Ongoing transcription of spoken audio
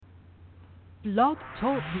Blog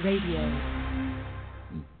Talk Radio.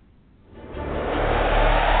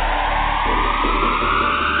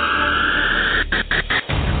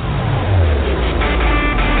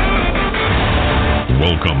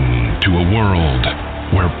 Welcome to a world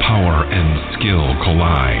where power and skill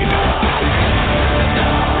collide.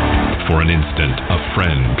 For an instant, a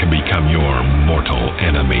friend can become your mortal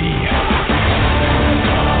enemy.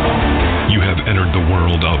 You have entered the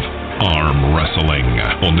world of arm wrestling.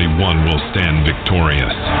 Only one will stand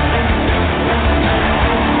victorious.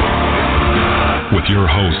 With your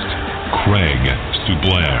host, Craig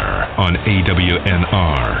Sublair on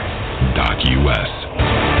AWNR.US.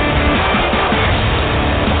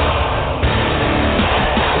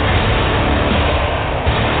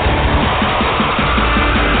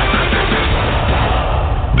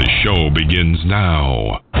 The show begins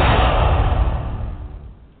now.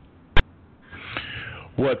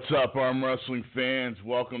 What's up, Arm Wrestling fans?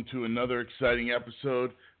 Welcome to another exciting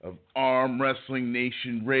episode of Arm Wrestling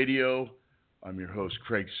Nation Radio. I'm your host,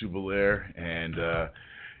 Craig Sublair, and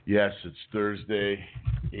yes, it's Thursday,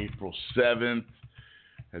 April 7th.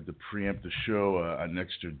 Had to preempt the show an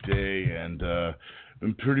extra day, and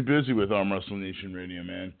been pretty busy with Arm Wrestling Nation Radio,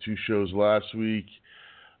 man. 2 shows last week.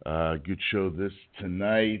 Good show this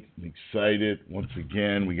tonight. I'm excited. Once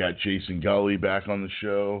again, we got Jason Gulley back on the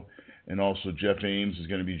show. And also Jeff Ames is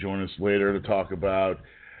going to be joining us later to talk about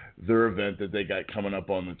their event that they got coming up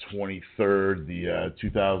on the 23rd, the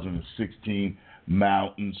 2016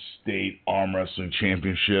 Mountain State Arm Wrestling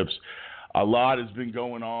Championships. A lot has been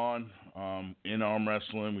going on in arm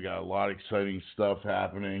wrestling. We got a lot of exciting stuff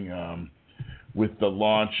happening with the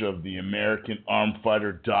launch of the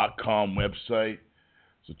AmericanArmfighter.com website.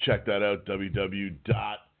 So check that out,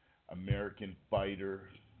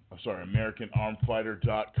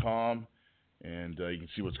 AmericanArmfighter.com, and you can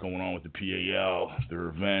see what's going on with the PAL, their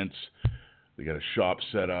events. They got a shop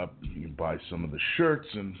set up. You can buy some of the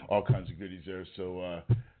shirts and all kinds of goodies there. So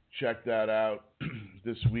check that out.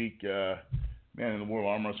 This week, man, in the world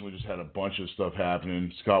of arm wrestling, we just had a bunch of stuff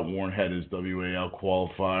happening. Scott Warren had his WAL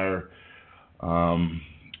qualifier.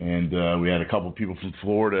 And we had a couple of people from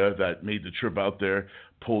Florida that made the trip out there,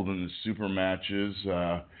 pulled in the super matches.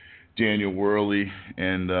 Daniel Worley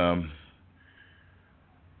and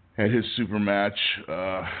had his super match,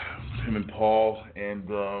 him and Paul, and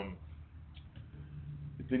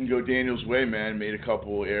it didn't go Daniel's way, man. Made a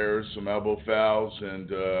couple errors, some elbow fouls, and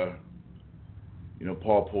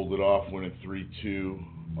Paul pulled it off, winning 3-2.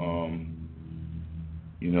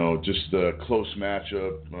 Just a close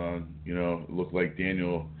matchup. It looked like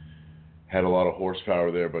Daniel had a lot of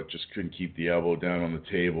horsepower there, but just couldn't keep the elbow down on the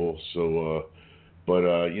table. So,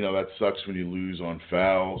 that sucks when you lose on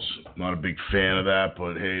fouls. Not a big fan of that,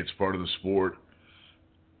 but hey, it's part of the sport.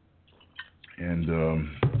 And,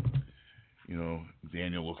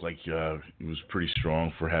 Daniel looked like he was pretty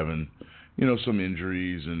strong for having, some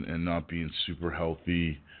injuries and not being super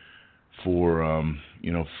healthy for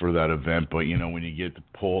that event. But, when you get to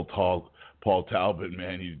Paul Talbot,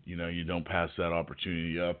 man, you don't pass that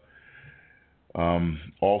opportunity up.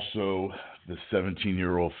 Also, the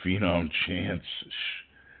 17-year-old phenom Chance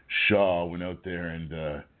Shaw went out there and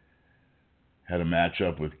had a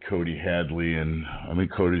matchup with Cody Hadley. And I mean,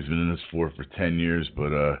 Cody's been in this sport for 10 years,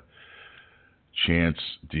 but Chance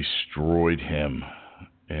destroyed him.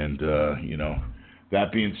 And,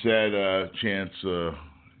 that being said, Chance,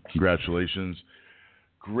 congratulations.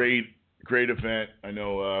 Great event. I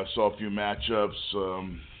know I saw a few matchups.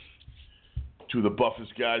 2 of the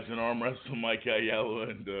buffest guys in arm wrestling, Mike Ayala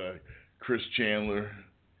and Chris Chandler,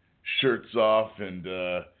 shirts off and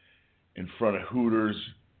in front of Hooters,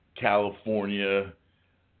 California.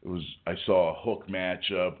 I saw a hook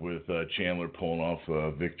matchup with Chandler pulling off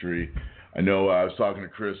a victory. I know I was talking to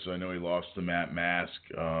Chris. I know he lost to Matt Mask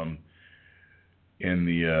in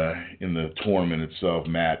the tournament itself.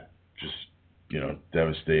 Matt just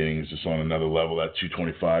devastating. He's just on another level. That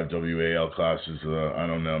 225 WAL class is, I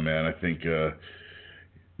don't know, man. I think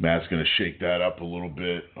Matt's going to shake that up a little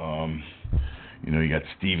bit. You got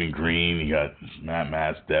Stephen Green, you got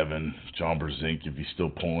Matt Devin, John Brzezinski if he's still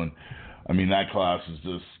pulling. I mean, that class is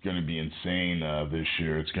just going to be insane this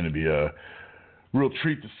year. It's going to be a real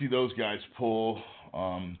treat to see those guys pull.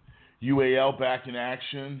 UAL back in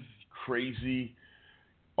action. Crazy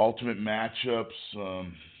ultimate matchups.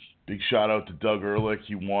 Big shout out to Doug Ehrlich.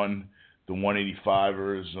 He won the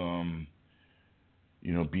 185ers,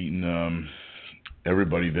 beating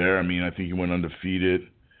everybody there. I mean, I think he went undefeated.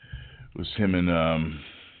 It was him and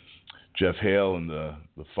Jeff Hale in the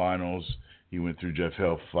finals. He went through Jeff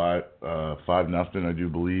Hale 5-0, I do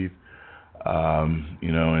believe.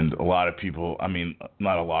 And a lot of people,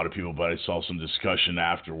 not a lot of people, but I saw some discussion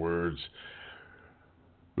afterwards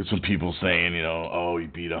with some people saying, he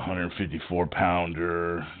beat a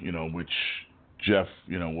 154-pounder, which Jeff,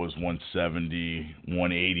 was 170,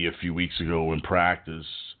 180 a few weeks ago in practice.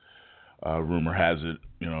 Rumor has it,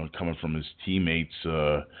 coming from his teammates.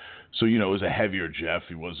 So, it was a heavier Jeff.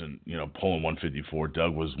 He wasn't, pulling 154.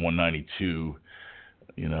 Doug was 192,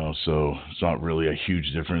 so it's not really a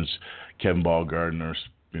huge difference. Kevin Ballgardner,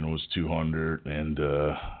 was 200, and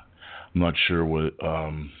I'm not sure what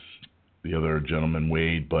the other gentleman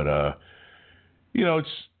weighed, but, you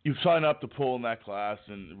sign up to pull in that class,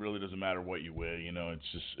 and it really doesn't matter what you weigh.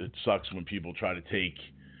 It sucks when people try to take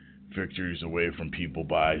victories away from people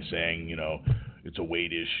by saying, it's a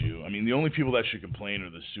weight issue. The only people that should complain are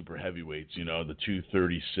the super heavyweights, the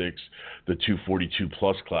 236, the 242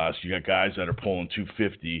 plus class. You got guys that are pulling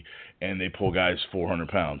 250 and they pull guys 400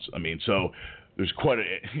 pounds. So there's quite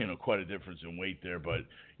a difference in weight there, but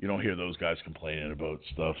you don't hear those guys complaining about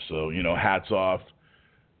stuff. So, hats off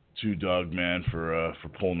to Doug, man, for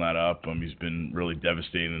pulling that up. He's been really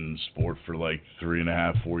devastating in the sport for like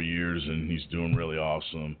 3.5, 4 years, and he's doing really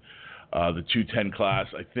awesome. The 210 class,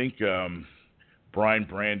 I think Brian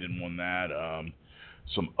Brandon won that.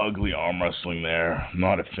 Some ugly arm wrestling there. I'm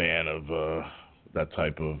not a fan of that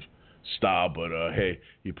type of style, but hey,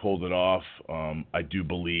 he pulled it off. I do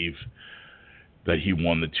believe that he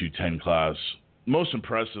won the 210 class. Most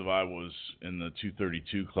impressive I was in the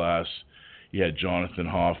 232 class. He had Jonathan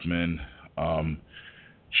Hoffman,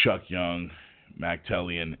 Chuck Young, Mac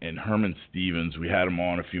Telly, and Herman Stevens. We had him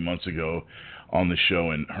on a few months ago on the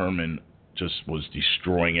show, and Herman just was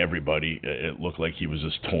destroying everybody. It looked like he was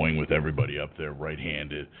just toying with everybody up there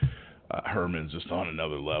right-handed. Herman's just on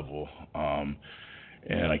another level.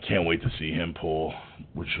 And I can't wait to see him pull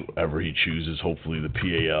whichever he chooses, hopefully the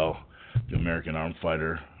PAL, the American Arm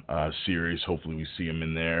Fighter series. Hopefully we see him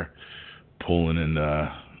in there pulling in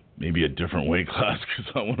maybe a different weight class,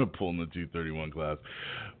 because I want to pull in the 231 class.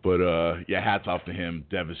 But, hats off to him.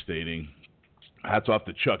 Devastating. Hats off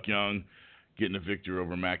to Chuck Young, getting a victory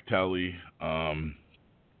over Mac Telly.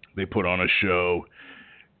 They put on a show.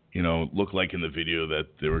 Looked like in the video that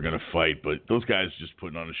they were going to fight, but those guys just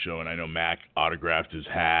putting on a show. And I know Mac autographed his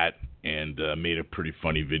hat and made a pretty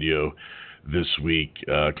funny video this week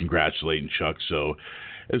congratulating Chuck. So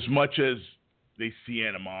as much as they see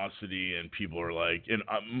animosity and people are like, and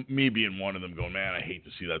me being one of them going, man, I hate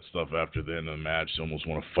to see that stuff after the end of the match. They almost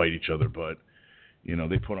want to fight each other, but,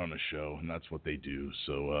 they put on a show, and that's what they do.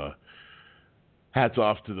 So hats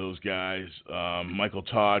off to those guys. Michael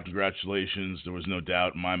Todd, congratulations. There was no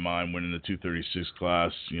doubt in my mind winning the 236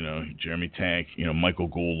 class. Jeremy Tank, Michael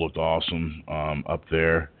Gould looked awesome up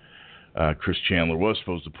there. Chris Chandler was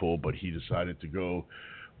supposed to pull, but he decided to go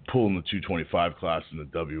pull in the 225 class in the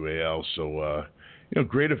WAL. So,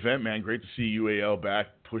 great event, man. Great to see UAL back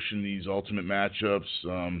pushing these ultimate matchups.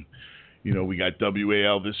 We got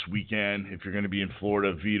WAL this weekend. If you're going to be in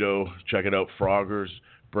Florida, Vito, check it out. Froggers.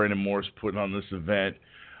 Brandon Morris putting on this event.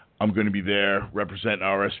 I'm going to be there representing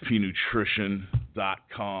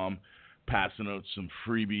rspnutrition.com, passing out some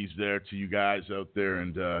freebies there to you guys out there,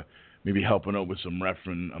 and maybe helping out with some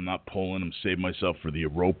referencing. I'm not pulling. I'm saving myself for the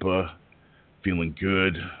Europa. Feeling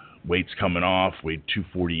good. Weight's coming off. Weighed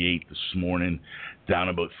 248 this morning, down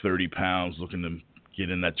about 30 pounds, looking to get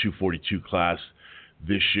in that 242 class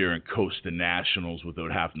this year and coast the Nationals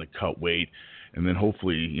without having to cut weight. And then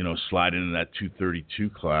hopefully, slide into that 232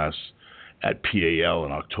 class at PAL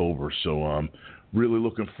in October. So really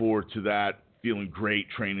looking forward to that. Feeling great.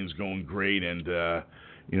 Training's going great. And,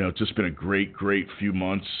 it's just been a great few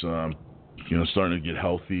months, starting to get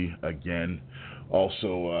healthy again.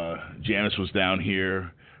 Also, Janice was down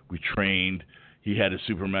here. We trained. He had a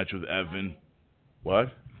super match with Evan.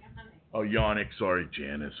 What? Oh, Yannick. Sorry,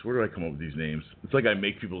 Janice. Where do I come up with these names? It's like I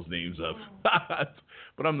make people's names up.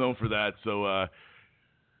 But I'm known for that. So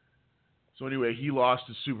anyway, he lost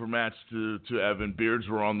his super match to Evan. Beards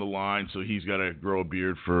were on the line, so he's got to grow a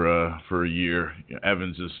beard for a year.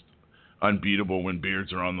 Evan's just unbeatable when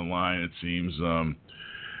beards are on the line, it seems.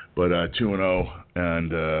 But 2-0,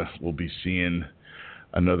 and we'll be seeing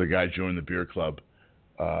another guy join the beer club.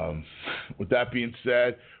 With that being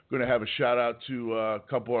said, we're going to have a shout out to a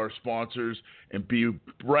couple of our sponsors and be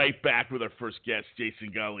right back with our first guest,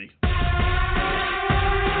 Jason Gulley.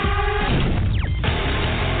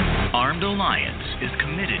 Armed Alliance is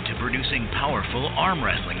committed to producing powerful arm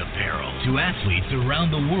wrestling apparel to athletes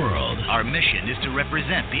around the world. Our mission is to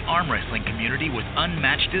represent the arm wrestling community with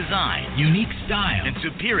unmatched design, unique style, and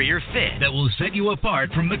superior fit that will set you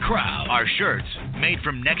apart from the crowd. Our shirts, made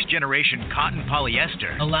from next-generation cotton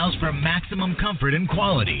polyester, allows for maximum comfort and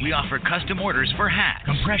quality. We offer custom orders for hats,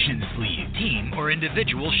 compression sleeves, team or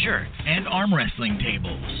individual shirts, and arm wrestling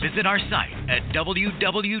tables. Visit our site at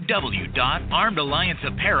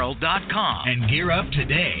www.armedallianceapparel.com and gear up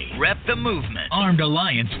today. Rep the movement. Armed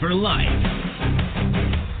Alliance for life.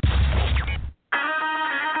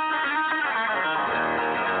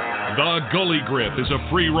 The Gulley Grip is a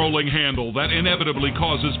free-rolling handle that inevitably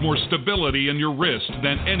causes more stability in your wrist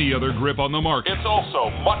than any other grip on the market. It's also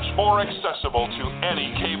much more accessible to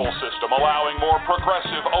any cable system, allowing more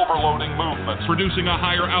progressive overloading movements. Producing a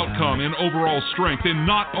higher outcome in overall strength in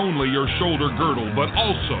not only your shoulder girdle, but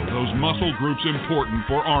also those muscle groups important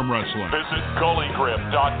for arm wrestling. Visit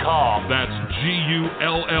GulleyGrip.com. That's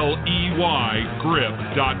GULLEY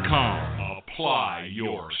grip.com. Apply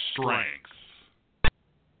your strength.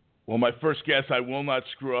 Well, my first guest, I will not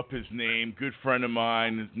screw up his name. Good friend of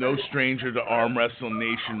mine, no stranger to Arm Wrestling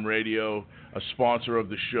Nation Radio, a sponsor of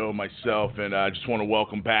the show myself, and I just want to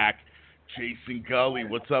welcome back Jason Gulley.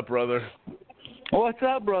 What's up, brother? What's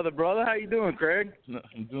up, brother? How you doing, Craig?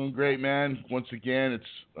 I'm doing great, man. Once again, it's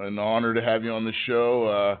an honor to have you on the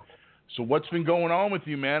show. So what's been going on with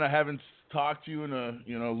you, man? I haven't talked to you in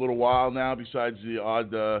a little while now, besides the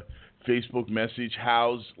odd Facebook message.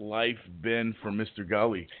 How's life been for Mr.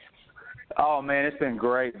 Gulley? Oh, man, it's been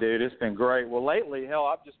great, dude. It's been great. Well, lately, hell,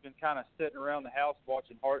 I've just been kind of sitting around the house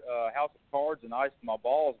watching House of Cards and icing my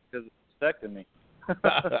balls because it's affecting me. Yeah,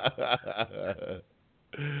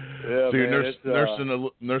 so you're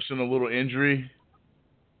nursing a little injury?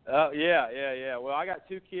 Yeah. Well, I got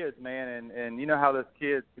 2 kids, man, and you know how those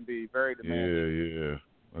kids can be very demanding. Yeah.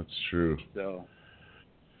 That's true. So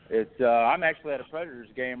it's I'm actually at a Predators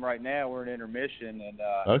game right now. We're in intermission, and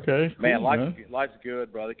okay, cool, man, life's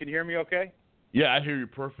good, brother. Can you hear me okay? Yeah, I hear you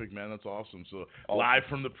perfect, man. That's awesome. So live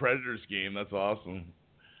from the Predators game. That's awesome.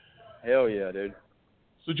 Hell yeah, dude.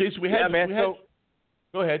 So Jason, go ahead. No,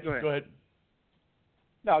 go ahead,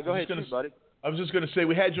 buddy. I was just going to say,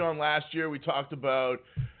 we had you on last year. We talked about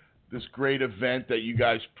this great event that you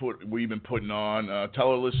guys we've been putting on. Tell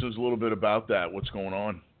our listeners a little bit about that. What's going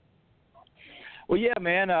on? Well, yeah,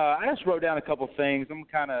 man. I just wrote down a couple things. I'm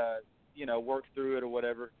kind of, work through it or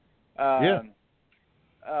whatever.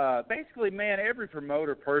 Basically, man, every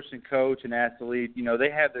promoter, person, coach, and athlete,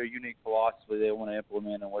 they have their unique philosophy they want to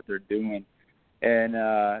implement on what they're doing. And,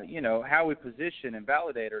 how we position and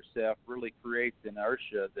validate ourselves really creates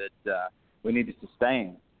inertia that we need to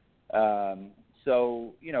sustain.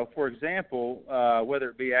 So, for example, whether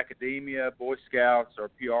it be academia, Boy Scouts, or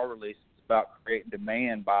PR releases, it's about creating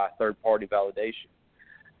demand by third-party validation.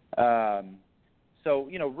 So,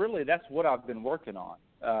 really that's what I've been working on.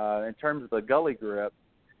 In terms of the Gulley Grip,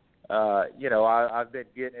 I've been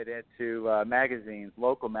getting it into magazines,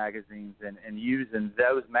 local magazines, and using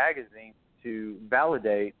those magazines to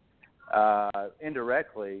validate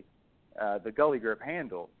indirectly the Gulley Grip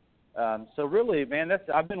handle. So really, man,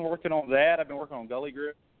 I've been working on that. I've been working on Gulley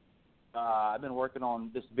Grip. I've been working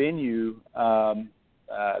on this venue arm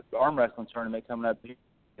wrestling tournament coming up,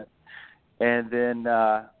 and then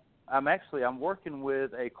I'm working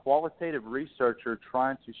with a qualitative researcher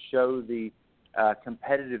trying to show the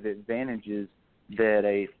competitive advantages that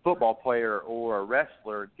a football player or a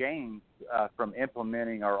wrestler gains from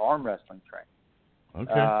implementing our arm wrestling training.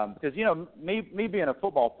 Okay. Because me being a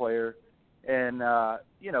football player and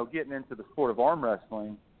getting into the sport of arm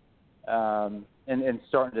wrestling and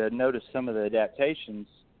starting to notice some of the adaptations,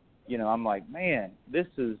 I'm like, man, this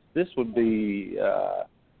would be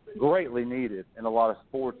greatly needed in a lot of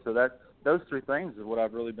sports. So those 3 things is what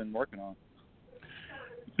I've really been working on.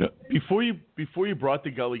 Yeah. Before you brought the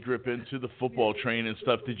Gulley Grip into the football training and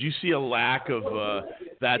stuff, did you see a lack of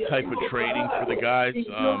that type of training for the guys?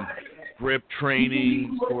 Grip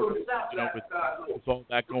training, with all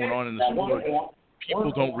that going on in the sport,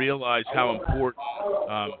 people don't realize how important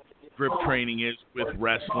grip training is with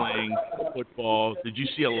wrestling, football. Did you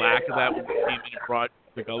see a lack of that when you came in and brought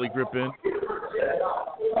the Gulley Grip in?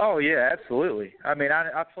 Oh, yeah, absolutely. I mean,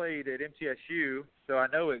 I played at MTSU, so I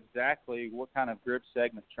know exactly what kind of grip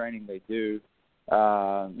segment training they do.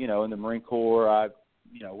 In the Marine Corps,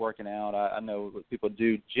 working out, I know what people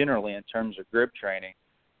do generally in terms of grip training.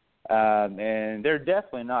 And they're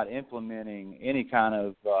definitely not implementing any kind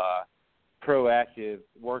of proactive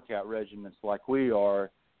workout regimens like we are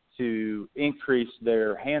to increase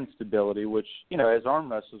their hand stability, which, as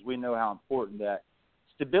arm wrestlers, we know how important that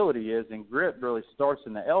stability is, and grip really starts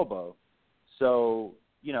in the elbow. So,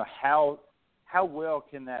 how well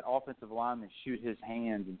can that offensive lineman shoot his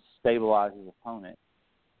hands and stabilize his opponent?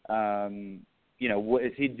 What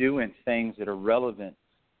is he doing things that are relevant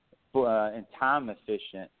and time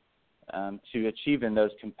efficient to achieving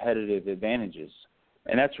those competitive advantages?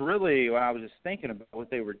 And that's really what I was just thinking about what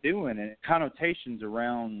they were doing, and connotations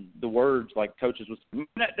around the words like coaches was,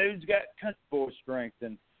 that dude's got country boy strength,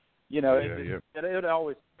 and it would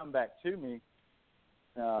always come back to me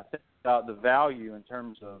think about the value in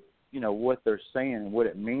terms of what they're saying and what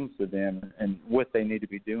it means to them and what they need to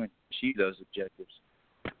be doing to achieve those objectives.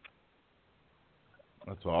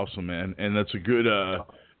 That's awesome, man, and that's a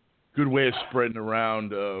good way of spreading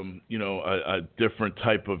around, a different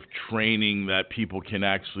type of training that people can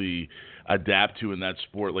actually adapt to in that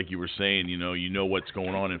sport. Like you were saying, what's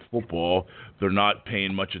going on in football. They're not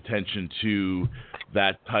paying much attention to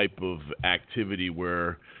that type of activity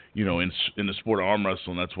where, in the sport of arm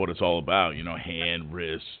wrestling, that's what it's all about. Hand,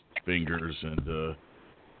 wrist, fingers, and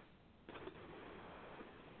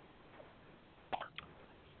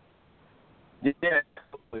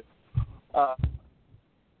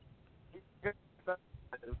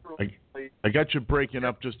I got you breaking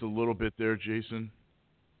up just a little bit there, Jason.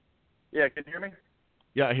 Yeah, can you hear me?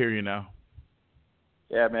 Yeah, I hear you now.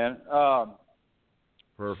 Yeah, man.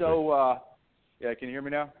 Perfect. So, can you hear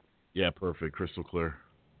me now? Yeah, perfect. Crystal clear.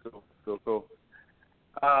 Cool.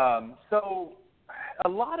 So a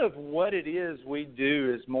lot of what it is we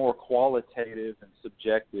do is more qualitative and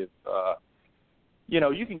subjective.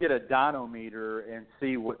 You can get a dynometer and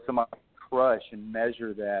see what somebody crush and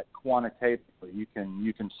measure that quantitatively. You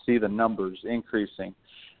can see the numbers increasing.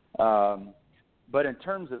 But in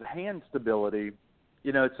terms of hand stability,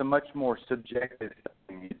 it's a much more subjective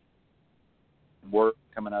thing. Word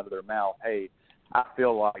coming out of their mouth. Hey, I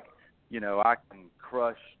feel like, I can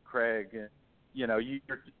crush Craig. And,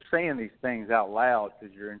 you're saying these things out loud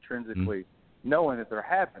because you're intrinsically knowing that they're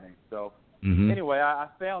happening. So anyway, I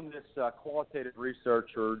found this qualitative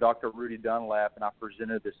researcher, Dr. Rudy Dunlap, and I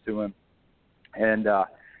presented this to him. And,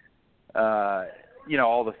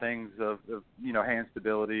 all the things of hand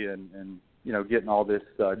stability and getting all this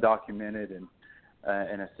documented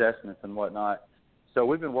and assessments and whatnot. So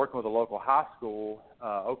we've been working with a local high school,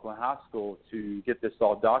 Oakland High School, to get this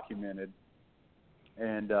all documented.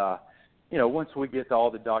 And, once we get all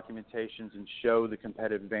the documentations and show the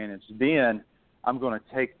competitive advantage, then I'm going to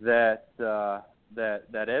take that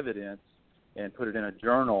evidence and put it in a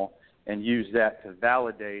journal and use that to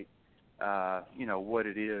validate what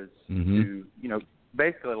it is to,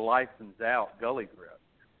 basically license out Gulley Grip.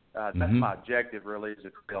 That's my objective, really, is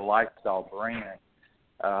to create a lifestyle brand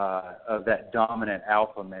of that dominant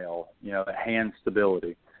alpha male, the hand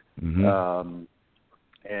stability.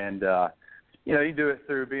 You do it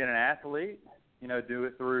through being an athlete, do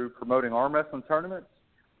it through promoting arm wrestling tournaments,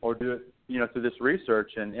 or do it, through this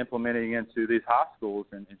research and implementing into these high schools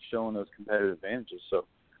and showing those competitive advantages. So,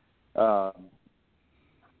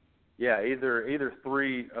 either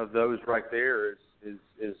three of those right there is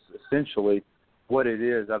essentially what it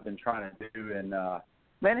is I've been trying to do. And,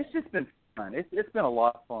 man, it's just been fun. It's been a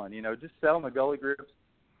lot of fun, just selling the Gulley Grips.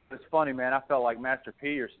 It's funny, man. I felt like Master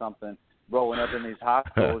P or something rolling up in these high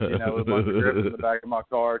schools, with a bunch of grips in the back of my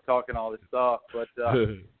car, talking all this stuff. But,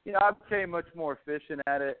 I became much more efficient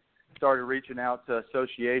at it, started reaching out to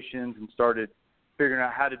associations and started figuring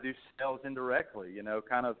out how to do sales indirectly,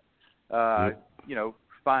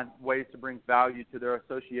 find ways to bring value to their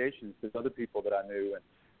associations, to other people that I knew,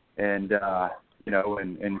 and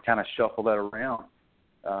kind of shuffle that around,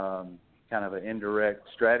 kind of an indirect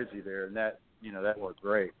strategy there, and that worked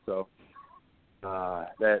great. So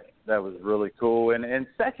that was really cool. And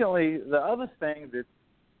secondly, the other thing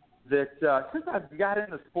that since I've got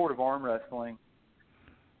into the sport of arm wrestling,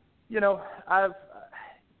 I've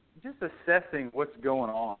just assessing what's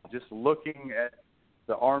going on, just looking at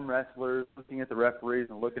the arm wrestlers, looking at the referees,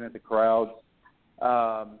 and looking at the crowds.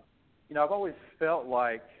 I've always felt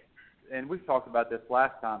like, and we've talked about this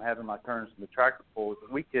last time, having my turns in the tractor pulls,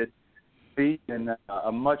 that we could be in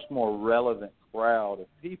a much more relevant crowd of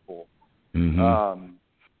people.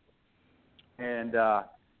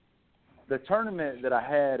 The tournament that I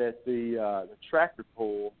had at the tractor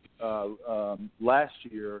pull last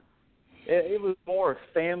year, it was more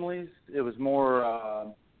families. It was more,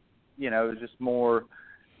 it was just more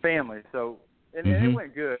families. So, and it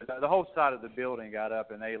went good. The whole side of the building got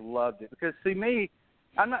up, and they loved it. Because, see, me,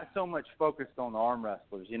 I'm not so much focused on the arm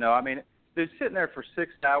wrestlers. They're sitting there for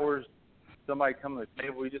 6 hours. Somebody come to the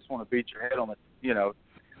table, you just want to beat your head on the,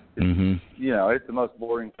 it's the most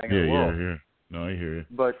boring thing in the world. Yeah. No, I hear you.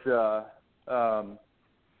 But,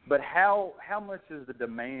 But how much is the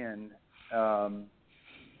demand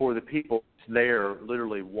for the people there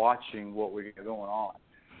literally watching what we got going on?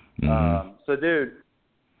 So, dude,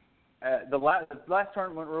 the last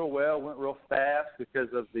tournament went real well, went real fast because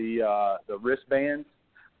of the wristbands.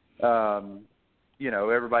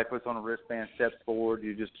 Everybody puts on a wristband, steps forward,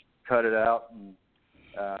 you just cut it out, and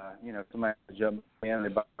somebody jumps in and they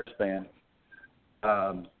buy a wristband.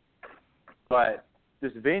 But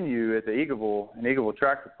this venue at the Eagleville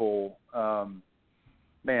Tractor Pull,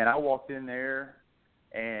 man, I walked in there,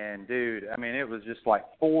 and dude, I mean, it was just like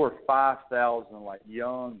 4,000 or 5,000 like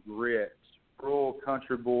young grits, rural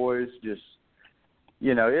country boys. Just,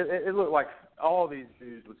 it looked like all these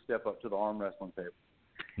dudes would step up to the arm wrestling table.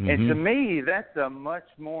 And to me, that's a much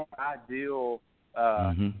more ideal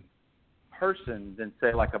person than,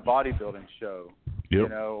 say, like a bodybuilding show,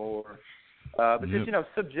 because,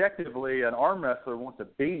 subjectively, an arm wrestler wants to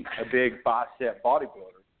beat a big bicep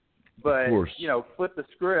bodybuilder. But, flip the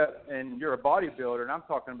script, and you're a bodybuilder, and I'm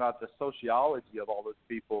talking about the sociology of all those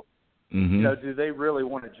people. Do they really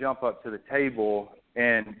want to jump up to the table,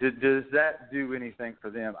 and does that do anything for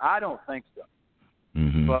them? I don't think so.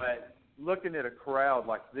 But looking at a crowd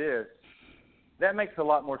like this, that makes a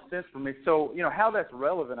lot more sense for me. So, how that's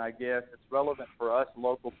relevant, I guess, it's relevant for us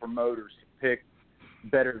local promoters to pick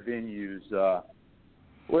better venues.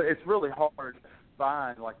 Well, it's really hard to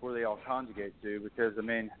find, like, where they all conjugate to because, I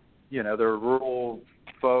mean, they're rural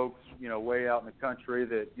folks, way out in the country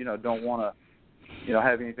that, don't want to,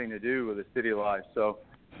 have anything to do with the city life. So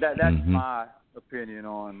that's my opinion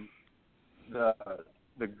on the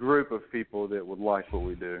group of people that would like what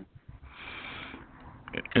we do.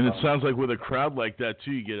 And it sounds like with a crowd like that,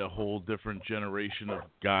 too, you get a whole different generation of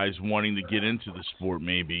guys wanting to get into the sport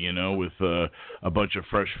maybe, with a bunch of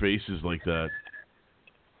fresh faces like that.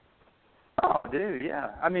 Oh, dude,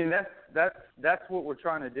 yeah. I mean, that's what we're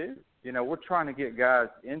trying to do. We're trying to get guys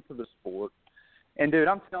into the sport. And, dude,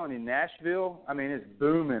 I'm telling you, Nashville, I mean, it's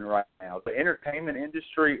booming right now. The entertainment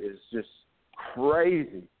industry is just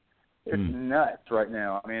crazy. It's nuts right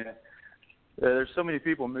now. I mean, there's so many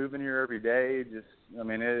people moving here every day. It is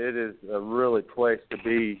a really place to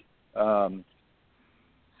be.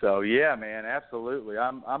 So, yeah, man, absolutely.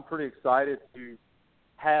 I'm pretty excited to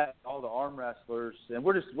have all the arm wrestlers, and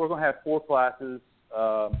we're going to have 4 classes,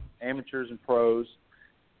 amateurs and pros,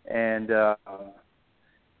 and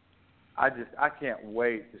I can't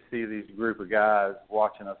wait to see these group of guys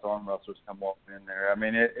watching us arm wrestlers come walking in there. I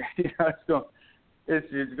mean, it's going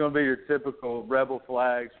to be your typical rebel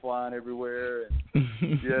flags flying everywhere,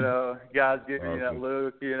 and guys giving you that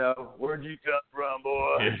look, where'd you come from,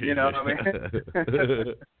 boy? I mean,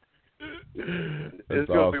 it's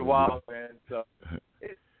going to be wild, man. So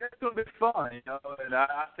it's going to be fun, and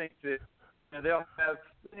I think that they'll have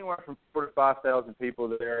anywhere from 4,000 to 5,000 people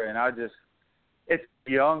there, and it's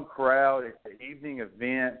a young crowd. It's an evening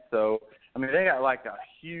event, so I mean they got like a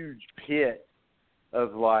huge pit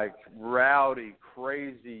of like rowdy,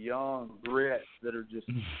 crazy young grits that are just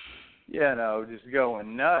just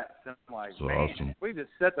going nuts. And I'm like, so man, awesome. We just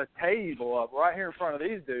set the table up right here in front of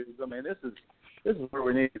these dudes. I mean, this is where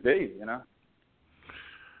we need to be,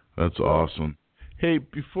 That's awesome. Hey,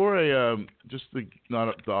 before I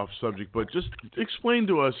not off subject, but just explain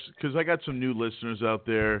to us, because I got some new listeners out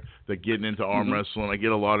there that getting into arm wrestling. I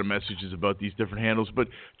get a lot of messages about these different handles, but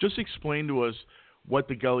just explain to us what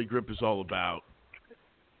the Gulley Grip is all about.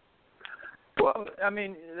 Well, I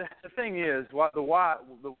mean, the thing is, the why,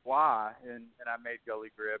 and I made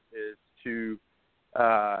Gulley Grip is to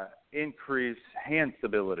increase hand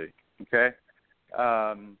stability. Okay,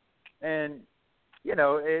 and you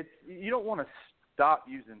don't want to stop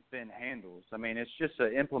using thin handles. I mean, it's just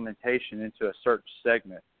an implementation into a certain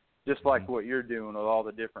segment, just like what you're doing with all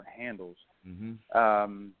the different handles.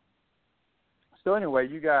 So anyway,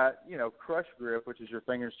 you got crush grip, which is your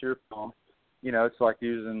fingers to your thumb. It's like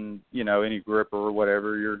using any gripper or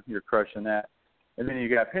whatever. You're crushing that, and then you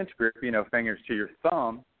got pinch grip. Fingers to your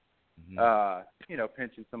thumb.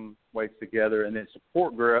 Pinching some weights together, and then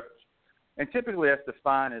support grip. And typically that's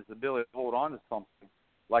defined as the ability to hold on to something.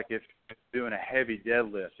 Like if you're doing a heavy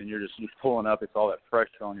deadlift and you're pulling up, it's all that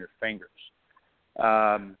pressure on your fingers.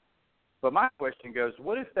 But my question goes,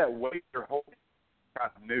 what if that weight you're holding is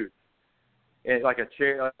trying to move? Like a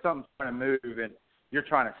chair, like something's trying to move and you're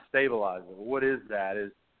trying to stabilize it. What is that?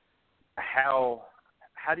 Is how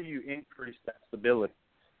do you increase that stability?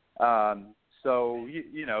 So,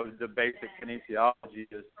 the basic kinesiology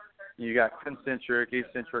is you got concentric,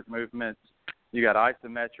 eccentric movements, you got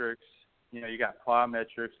isometrics, you got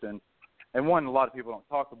plyometrics, and one a lot of people don't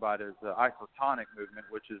talk about is the isotonic movement,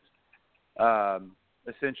 which is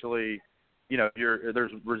essentially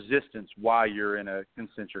there's resistance while you're in a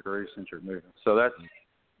concentric or eccentric movement. So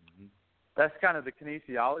that's kind of the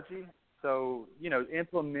kinesiology. So,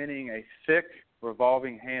 implementing a thick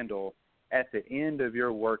revolving handle at the end of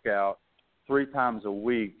your workout 3 times a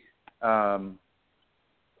week,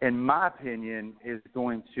 in my opinion, is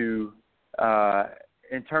going to,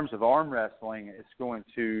 in terms of arm wrestling, it's going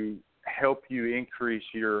to help you increase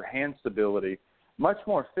your hand stability much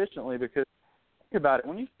more efficiently, because think about it,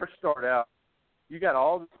 when you first start out, you got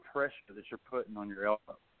all this pressure that you're putting on your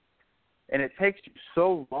elbow. And it takes you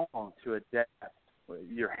so long to adapt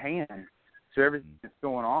your hand to everything that's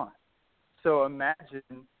going on. So imagine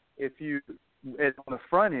if you, on the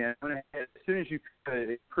front end, as soon as you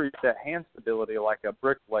increase that hand stability like a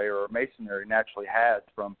bricklayer or masonry naturally has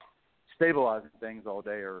from stabilizing things all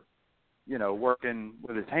day or, working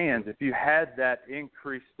with his hands, if you had that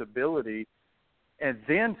increased stability and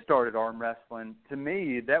then started arm wrestling, to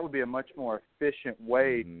me, that would be a much more efficient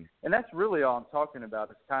way. And that's really all I'm talking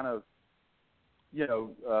about, is kind of,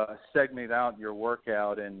 segment out your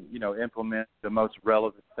workout and, implement the most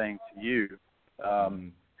relevant thing to you.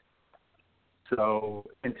 So,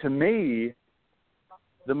 and to me,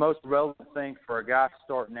 the most relevant thing for a guy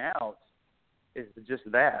starting out is just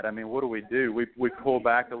that. I mean, what do? We pull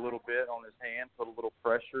back a little bit on his hand, put a little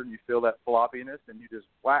pressure, and you feel that floppiness, and you just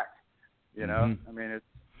whack. I mean,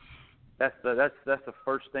 that's the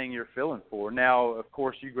first thing you're feeling for. Now, of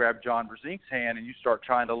course, you grab John Brzezink's hand and you start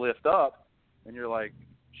trying to lift up, and you're like,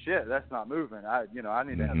 shit, that's not moving. I need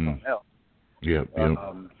to have something else. Yep.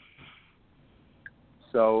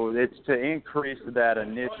 So it's to increase that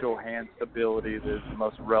initial hand stability that is the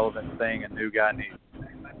most relevant thing a new guy needs.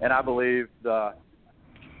 And I believe my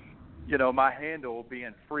handle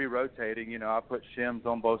being free rotating, I put shims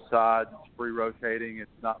on both sides, it's free rotating,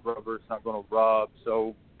 it's not rubber, it's not going to rub.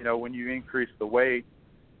 So, when you increase the weight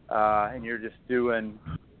and you're just doing,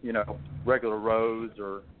 regular rows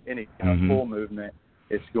or any kind of full movement,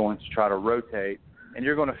 it's going to try to rotate. And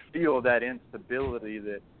you're going to feel that instability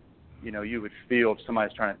that, you would feel if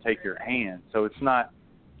somebody's trying to take your hand. So it's not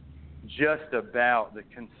just about the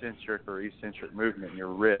concentric or eccentric movement in your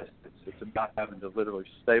wrist. It's about having to literally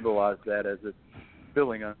stabilize that as it's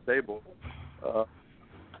feeling unstable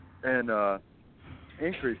and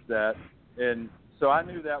increase that. And so I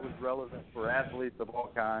knew that was relevant for athletes of all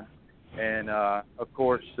kinds and, of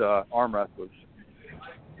course, arm wrestlers.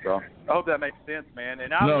 So I hope that makes sense, man.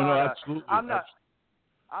 And absolutely. I'm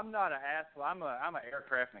not an athlete. I'm an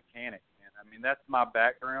aircraft mechanic, man. I mean, that's my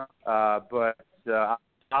background. But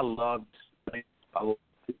I love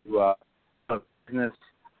business.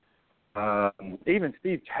 Even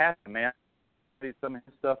Steve Chapman, man. I did some of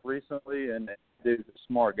his stuff recently, and dude's a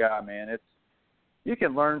smart guy, man. You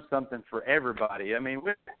can learn something for everybody. I mean,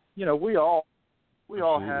 we all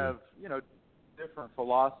have different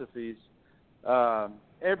philosophies.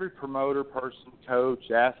 Every promoter, person,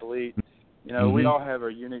 coach, athlete. We all have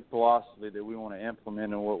a unique philosophy that we want to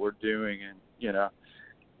implement in what we're doing, and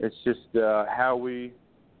it's just how we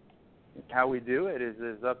do it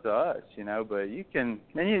is up to us, But you can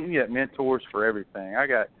get mentors for everything. I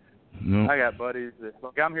got buddies that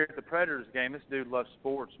I'm here at the Predators game. This dude loves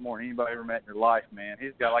sports more than anybody ever met in your life, man.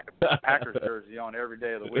 He's got like a Packers jersey on every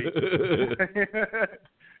day of the week.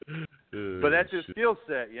 But that's his skill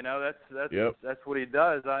set, That's what he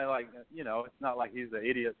does. It's not like he's an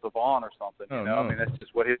idiot savant or something, I mean, that's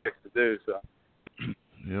just what he likes to do. So.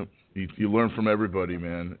 Yep, you learn from everybody,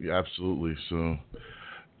 man. Yeah, absolutely. So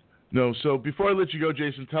before I let you go,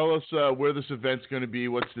 Jason, tell us where this event's going to be.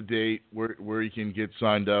 What's the date? Where you can get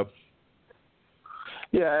signed up?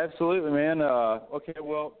 Yeah, absolutely, man. Okay,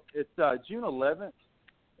 well, it's June 11th.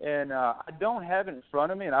 And I don't have it in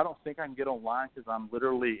front of me, and I don't think I can get online because I'm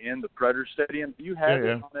literally in the Predator Stadium. Do you have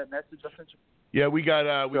it on that message I sent you? Yeah, we got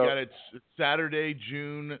it Saturday,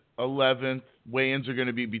 June 11th. Weigh-ins are going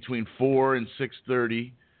to be between 4 and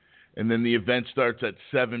 6:30, and then the event starts at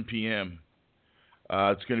 7 p.m.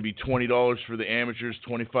 It's going to be $20 for the amateurs,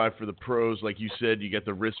 $25 for the pros. Like you said, you get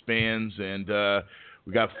the wristbands, and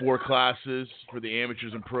we got 4 classes for the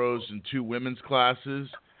amateurs and pros and 2 women's classes.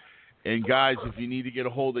 And, guys, if you need to get a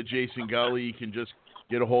hold of Jason Gulley, you can just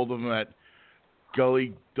get a hold of him at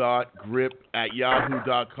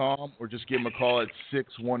gully.grip@yahoo.com or just give him a call at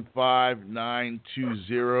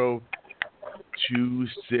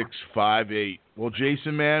 615-920-2658. Well,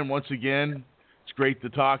 Jason, man, once again, it's great to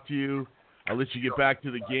talk to you. I'll let you get back to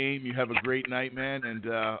the game. You have a great night, man,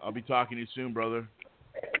 and I'll be talking to you soon, brother.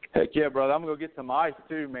 Heck yeah, brother. I'm going to get some ice,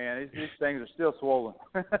 too, man. These things are still swollen.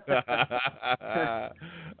 All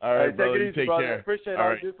right, brother. Take it easy, take brother. care. I appreciate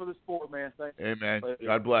all you do for the sport, man. Thanks. Hey, man. Later.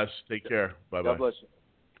 God bless. Take care. Bye-bye. God bless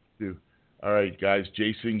you. All right, guys.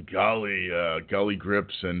 Jason Gulley, Gulley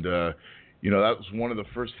Grips, and that was one of the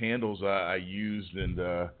first handles I used, and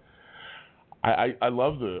I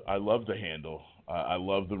love the handle. I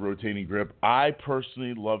love the rotating grip. I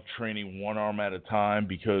personally love training one arm at a time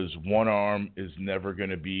because one arm is never going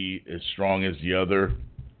to be as strong as the other.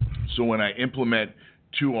 So when I implement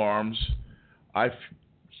two arms,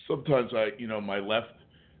 sometimes my left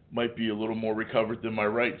might be a little more recovered than my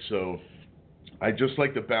right. So I just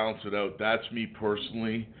like to balance it out. That's me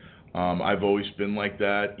personally. I've always been like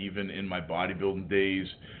that. Even in my bodybuilding days,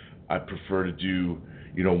 I prefer to do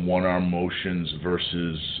one-arm motions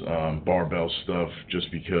versus barbell stuff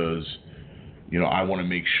just because, I want to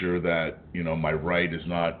make sure that, my right is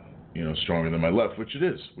not, stronger than my left, which it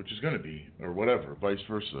is, which is going to be, or whatever, vice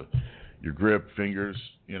versa. Your grip, fingers,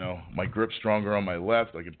 my grip's stronger on my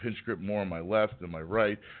left. I can pinch grip more on my left than my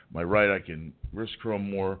right. My right, I can wrist curl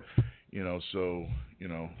more, so,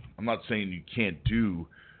 I'm not saying you can't do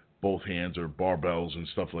both hands or barbells and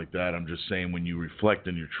stuff like that. I'm just saying when you reflect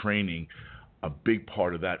on your training, a big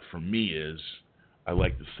part of that for me is I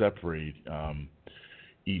like to separate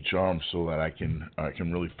each arm so that I can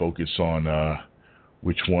really focus on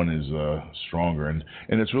which one is stronger. And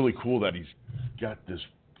it's really cool that he's got this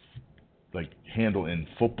handle in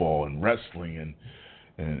football and wrestling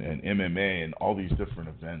and MMA and all these different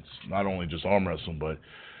events. Not only just arm wrestling, but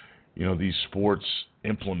these sports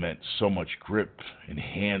implement so much grip and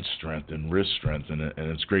hand strength and wrist strength, and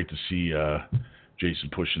it's great to see Jason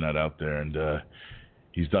pushing that out there, and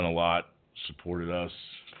he's done a lot, supported us,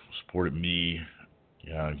 supported me,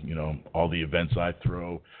 all the events I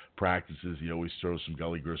throw, practices, he always throws some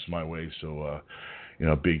Gulley Grips my way, so,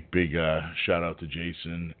 big shout out to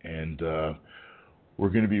Jason, and we're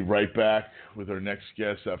going to be right back with our next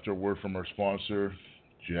guest after a word from our sponsor,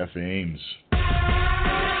 Jeff Ames.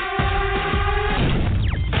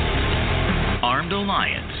 Armed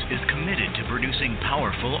Alliance is committed to producing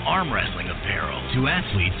powerful arm wrestling apparel to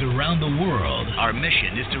athletes around the world. Our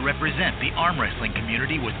mission is to represent the arm wrestling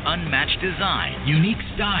community with unmatched design, unique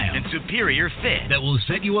style, and superior fit that will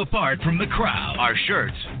set you apart from the crowd. Our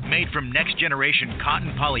shirts, made from next-generation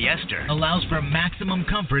cotton polyester, allows for maximum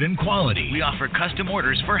comfort and quality. We offer custom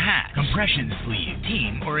orders for hats, compression sleeves,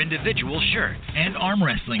 team or individual shirts, and arm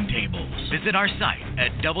wrestling tables. Visit our site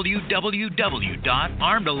at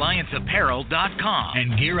www.armedallianceapparel.com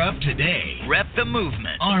and gear up today. Rep the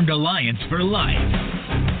movement. Armed Alliance for life.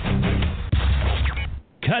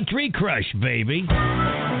 Country Crush, baby.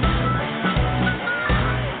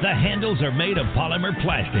 The handles are made of polymer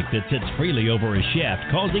plastic that sits freely over a shaft,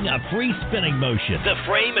 causing a free spinning motion. The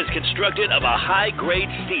frame is constructed of a high-grade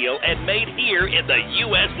steel and made here in the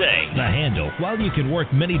USA. The handle, while you can work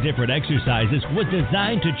many different exercises, was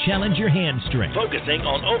designed to challenge your hand strength, focusing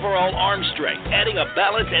on overall arm strength, adding a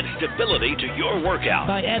balance and stability to your workout.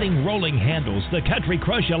 By adding rolling handles, the Country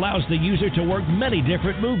Crush allows the user to work many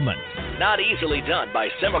different movements. Not easily done by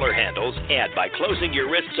similar handles, and by closing your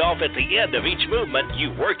wrists off at the end of each movement, you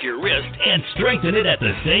work your wrist and strengthen it at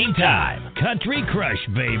the same time. Country Crush,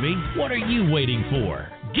 baby. What are you waiting for?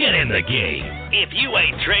 Get in the game. If you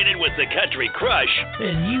ain't training with the Country Crush,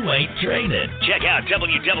 then you ain't training. Check out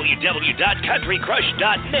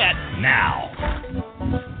www.countrycrush.net now.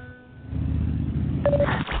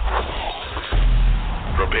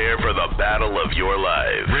 Prepare for the battle of your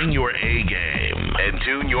life. Bring your A game and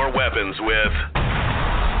tune your weapons with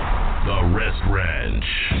the Wrist Wrench.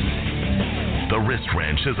 The Wrist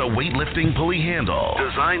Wrench is a weightlifting pulley handle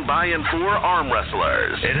designed by and for arm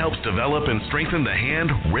wrestlers. It helps develop and strengthen the hand,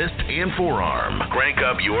 wrist, and forearm. Crank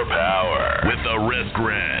up your power with the Wrist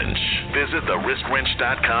Wrench. Visit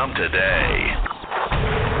thewristwrench.com today.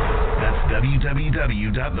 That's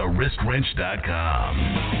www.thewristwrench.com.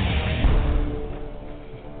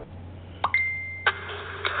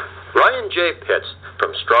 Ryan J. Pitts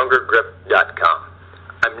from StrongerGrip.com.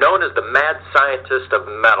 I'm known as the mad scientist of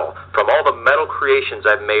metal from all the metal creations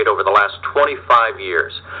I've made over the last 25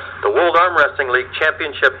 years. The World Arm Wrestling League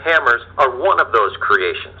Championship hammers are one of those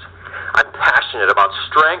creations. I'm passionate about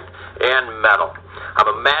strength and metal.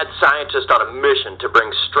 I'm a mad scientist on a mission to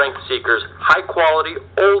bring strength seekers high-quality,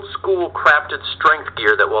 old-school crafted strength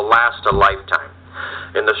gear that will last a lifetime.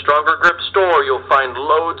 In the Stronger Grip store, you'll find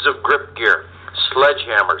loads of grip gear,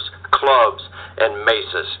 sledgehammers, clubs, and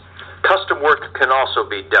maces. Custom work can also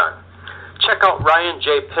be done. Check out Ryan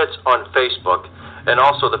J. Pitts on Facebook and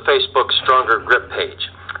also the Facebook Stronger Grip page.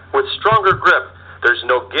 With Stronger Grip, there's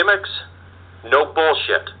no gimmicks, no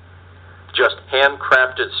bullshit, just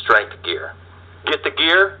handcrafted strength gear. Get the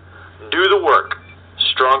gear, do the work.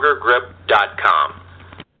 StrongerGrip.com.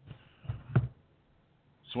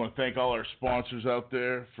 Just want to thank all our sponsors out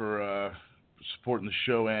there for supporting the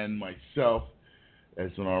show and myself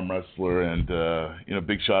as an arm wrestler. And,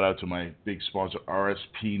 big shout out to my big sponsor,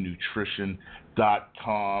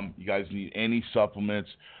 rspnutrition.com. You guys need any supplements,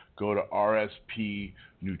 go to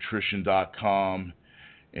rspnutrition.com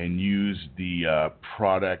and use the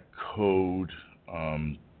product code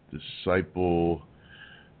Disciple.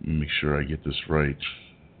 Let me make sure I get this right.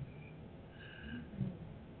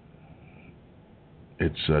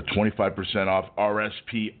 It's 25% off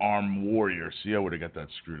RSP Arm Warrior. See, I would have got that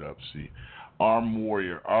screwed up. See, Arm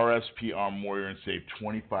Warrior, RSP Arm Warrior, and save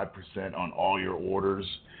 25% on all your orders.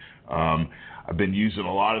 I've been using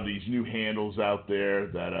a lot of these new handles out there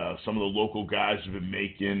that some of the local guys have been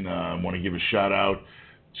making. I want to give a shout out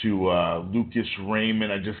to Lucas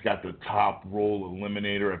Raymond. I just got the top roll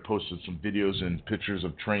eliminator. I posted some videos and pictures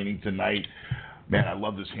of training tonight. Man, I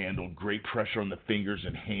love this handle. Great pressure on the fingers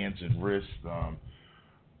and hands and wrists.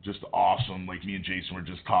 Just awesome, like me and Jason were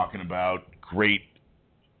just talking about. Great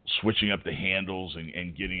switching up the handles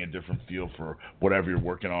and getting a different feel for whatever you're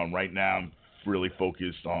working on. Right now, I'm really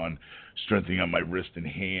focused on strengthening up my wrist and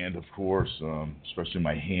hand, of course, especially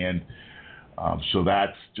my hand. So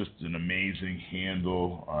that's just an amazing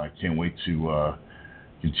handle. I can't wait to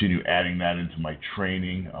continue adding that into my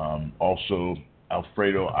training. Also,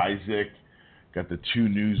 Alfredo Isaac got the 2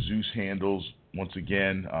 new Zeus handles. Once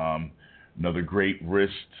again, another great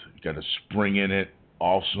wrist. Got a spring in it.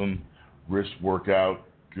 Awesome wrist workout.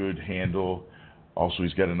 Good handle. Also,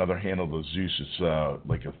 he's got another handle, the Zeus. It's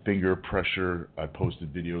like a finger pressure. I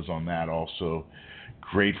posted videos on that also.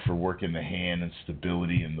 Great for working the hand and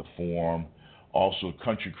stability in the form. Also,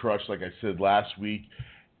 Country Crush, like I said last week,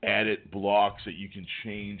 added blocks that you can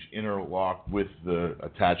change interlock with the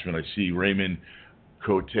attachment. I see Raymond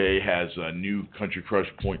Cote has a new Country Crush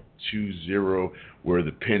 0.20 where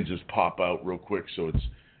the pins just pop out real quick, so it's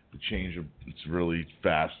the change. It's really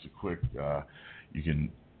fast and quick. You can,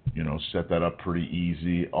 set that up pretty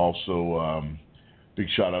easy. Also, big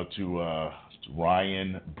shout out to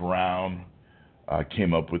Ryan Brown.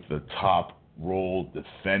 Came up with the top roll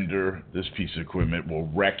Defender. This piece of equipment will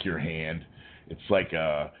wreck your hand. It's like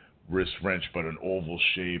a wrist wrench, but an oval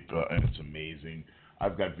shape, and it's amazing.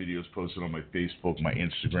 I've got videos posted on my Facebook, my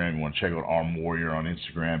Instagram. You want to check out Arm Warrior on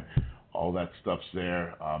Instagram. All that stuff's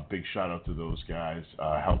there. Big shout out to those guys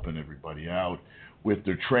helping everybody out with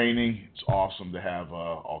their training. It's awesome to have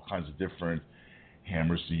all kinds of different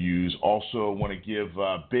hammers to use. Also, want to give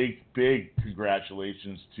big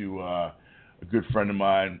congratulations to a good friend of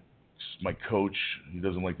mine, my coach. He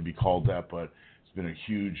doesn't like to be called that, but he's been a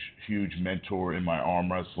huge mentor in my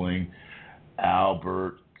arm wrestling.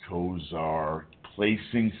 Albert Kozar,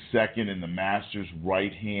 placing second in the Masters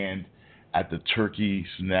right hand at the Turkey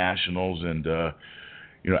Nationals. And,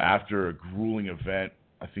 after a grueling event,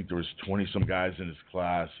 I think there was 20-some guys in his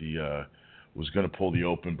class. He was going to pull the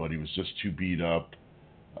Open, but he was just too beat up.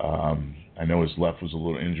 I know his left was a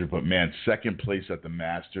little injured, but, man, second place at the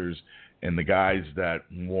Masters. And the guys that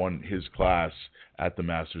won his class at the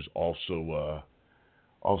Masters also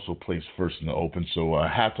placed first in the Open. So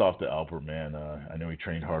hats off to Albert, man. I know he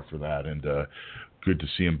trained hard for that, and good to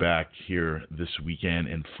see him back here this weekend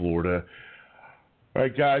in Florida. All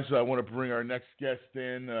right, guys, I want to bring our next guest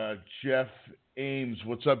in, Jeff Ames.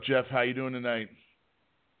 What's up, Jeff? How you doing tonight?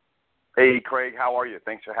 Hey, Craig. How are you?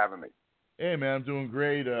 Thanks for having me. Hey, man, I'm doing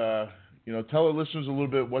great. Tell our listeners a little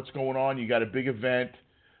bit what's going on. You got a big event.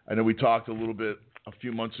 I know we talked a little bit a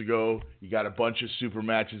few months ago. You got a bunch of super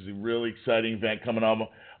matches, a really exciting event coming up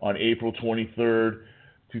on April 23rd,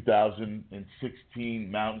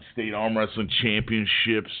 2016, Mountain State Arm Wrestling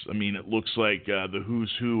Championships. I mean, it looks like the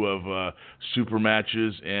who's who of super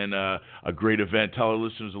matches and a great event. Tell our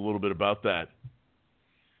listeners a little bit about that.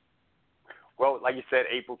 Well, like you said,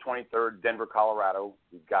 April 23rd, Denver, Colorado.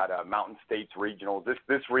 We've got Mountain States Regional.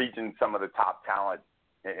 This region, some of the top talent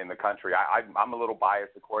in the country. I'm a little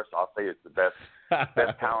biased, of course. I'll say it's the best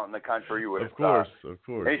talent in the country. With, of course.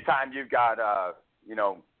 Anytime you've got,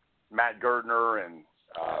 Matt Gerdner and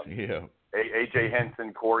AJ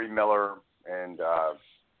Henson, Corey Miller, and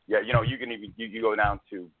you can even you go down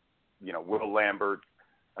to, Will Lambert,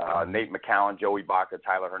 Nate McCallan, Joey Baca,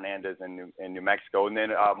 Tyler Hernandez in New Mexico, and then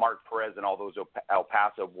Mark Perez and all those El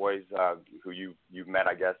Paso boys who you've met,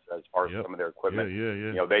 I guess, as far as some of their equipment.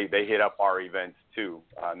 Yeah. They hit up our events too.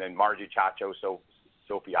 And then Margie Chacho,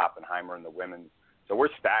 Sophie Oppenheimer, and the women. So we're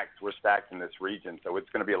stacked. We're stacked in this region. So it's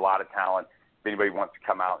going to be a lot of talent. If anybody wants to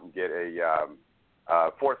come out and get a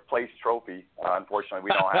fourth place trophy, unfortunately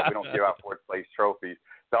we don't give out fourth place trophies.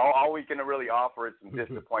 So all we can really offer is some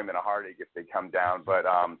disappointment, a heartache if they come down. But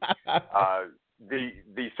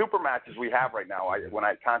the super matches we have right now, when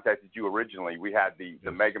I contacted you originally, we had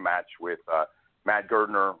the mega match with Matt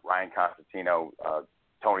Gerdner, Ryan Constantino,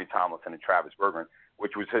 Tony Tomlinson, and Travis Bergman,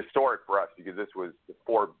 which was historic for us because this was the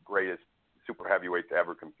 4 greatest super heavyweights to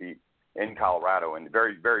ever compete in Colorado, and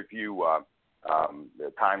very, very few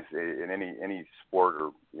times in any sport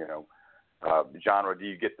or genre do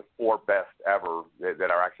you get the 4 best ever that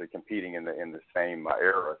are actually competing in the same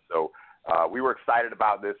era. So we were excited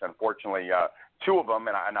about this. Unfortunately, 2 of them,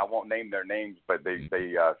 and I won't name their names, but they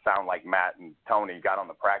sound like Matt and Tony, got on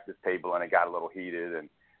the practice table and it got a little heated, and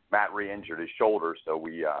Matt re-injured his shoulder, so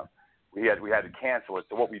we had to cancel it.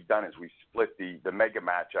 So what we've done is we split the mega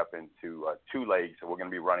match up into 2 legs. So we're going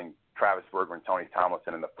to be running Travis Bergman and Tony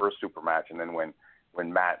Tomlinson in the first super match, and then when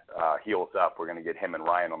Matt heals up, we're going to get him and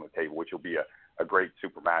Ryan on the table, which will be a great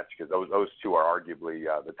super match because those 2 are arguably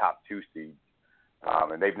the top 2 seeds,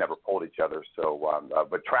 and they've never pulled each other. So,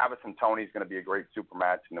 but Travis and Tony is going to be a great super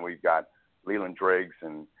match, and then we've got Leland Driggs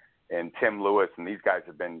and Tim Lewis, and these guys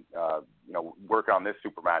have been working on this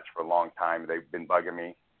super match for a long time. They've been bugging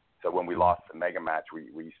me. So when we lost the mega match,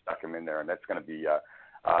 we stuck him in there, and that's going to be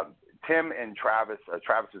Tim and Travis.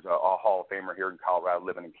 Travis is a Hall of Famer here in Colorado,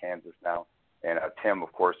 living in Kansas now, and Tim,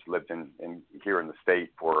 of course, lived here in the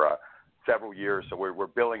state for several years. So we're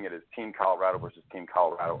billing it as Team Colorado versus Team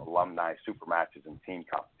Colorado alumni super matches and team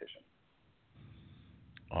competition.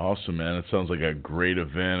 Awesome, man. It sounds like a great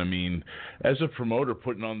event. I mean, as a promoter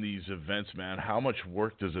putting on these events, man, how much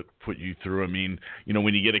work does it put you through? I mean,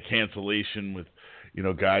 when you get a cancellation with,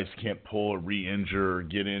 guys can't pull or re-injure or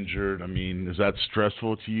get injured, I mean, is that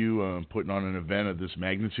stressful to you, putting on an event of this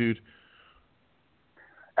magnitude?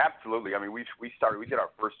 Absolutely. I mean, we did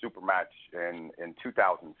our first super match in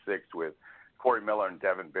 2006 with Corey Miller and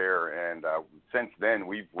Devin Bear, and since then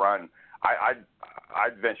we've run.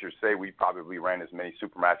 I'd venture to say we probably ran as many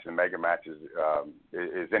super matches and mega matches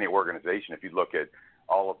as any organization. If you look at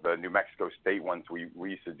all of the New Mexico State ones we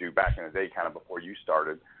used to do back in the day, kind of before you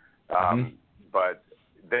started. But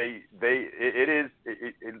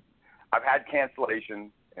I've had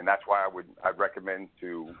cancellation, and that's why I'd recommend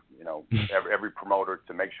to every promoter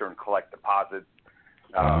to make sure and collect deposits.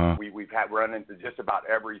 We've run into just about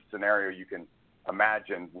every scenario you can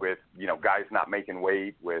imagine with guys not making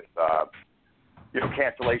weight, with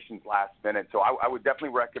cancellations last minute. So I would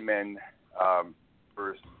definitely recommend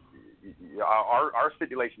first. Our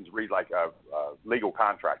stipulations read like a legal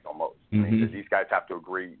contract almost. I mean, these guys have to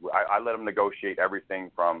agree. I let them negotiate everything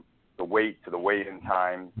from the weight to the weigh-in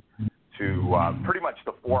time to pretty much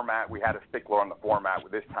the format. We had a stickler on the format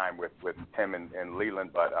with this time with Tim and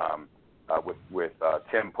Leland, but with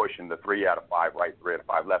Tim pushing the 3 out of 5 right, 3 out of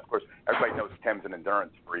 5 left. Of course, everybody knows Tim's an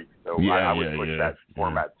endurance freak, so I would push that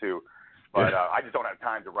format too. But I just don't have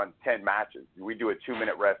time to run 10 matches. We do a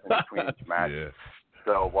 2-minute rest in between each match.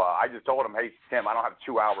 So I just told him, hey, Tim, I don't have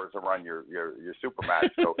 2 hours to run your super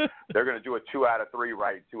match. So they're going to do a 2 out of 3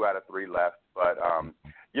 right, 2 out of 3 left. But,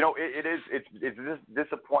 it's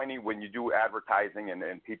disappointing when you do advertising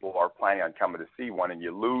and people are planning on coming to see one and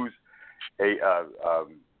you lose a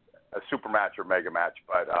super match or mega match.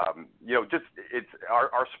 But, it's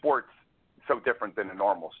our sport's so different than a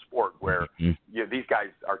normal sport where these guys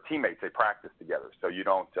are teammates. They practice together. So you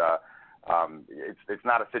don't it's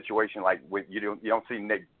not a situation like you don't see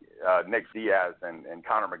Nick Diaz and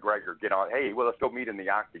Conor McGregor get on. Hey, well, let's go meet in the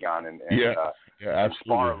octagon and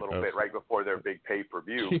spar a little bit right before their big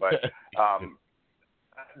pay-per-view. But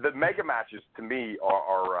the mega matches to me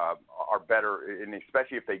are better, and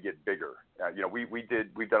especially if they get bigger.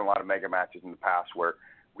 We've done a lot of mega matches in the past where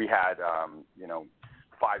we had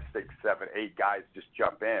 5, 6, 7, 8 guys just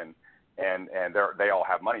jump in. And they all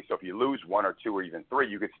have money. So if you lose 1 or 2 or even 3,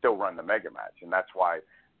 you could still run the mega match, and that's why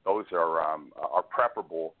those are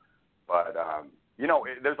preferable. But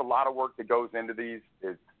there's a lot of work that goes into these.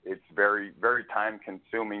 It's very, very time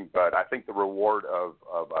consuming, but I think the reward of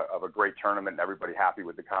a great tournament and everybody happy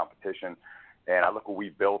with the competition. And I look what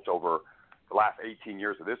we've built over the last 18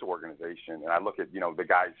 years of this organization, and I look at the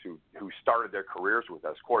guys who started their careers with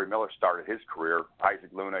us. Corey Miller started his career.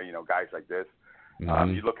 Isaac Luna, guys like this.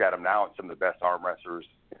 You look at him now, and some of the best arm wrestlers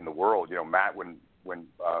in the world. Matt, when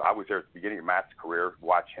I was there at the beginning of Matt's career,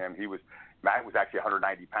 watch him. Matt was actually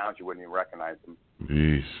 190 pounds. You wouldn't even recognize him.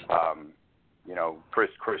 Jeez.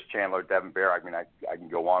 Chris Chandler, Devin Bear. I mean, I can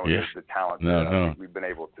go on with the talent we've been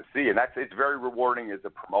able to see, and it's very rewarding as a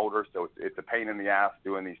promoter. So it's a pain in the ass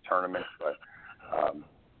doing these tournaments, but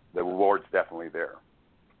the reward's definitely there.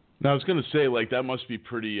 Now I was going to say, that must be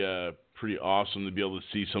pretty awesome to be able to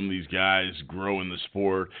see some of these guys grow in the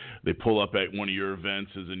sport. They pull up at one of your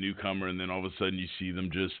events as a newcomer, and then all of a sudden you see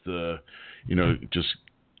them just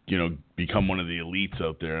become one of the elites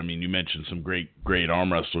out there. I mean, you mentioned some great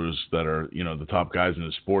arm wrestlers that are, the top guys in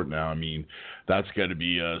the sport now. I mean, that's got to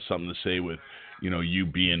be something to say with, you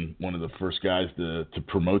being one of the first guys to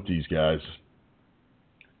promote these guys.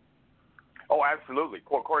 Oh, absolutely.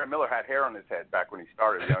 Corey Miller had hair on his head back when he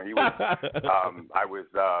started. He was.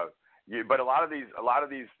 But a lot of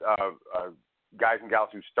these guys and gals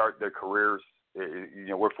who start their careers,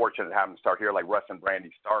 we're fortunate to have them start here, like Russ and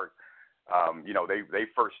Brandy Stark. They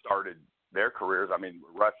first started their careers. I mean,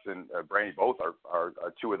 Russ and Brandy both are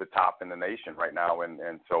two of the top in the nation right now,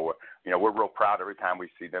 and so we're real proud every time we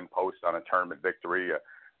see them post on a tournament victory.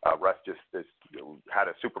 Russ just had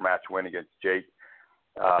a super match win against Jake.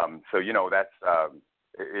 So that's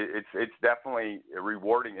it's definitely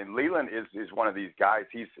rewarding. And Leland is one of these guys.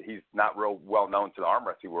 He's not real well known to the arm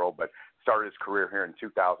wrestling world, but started his career here in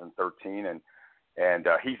 2013, and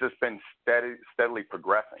he's just been steadily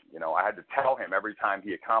progressing. I had to tell him every time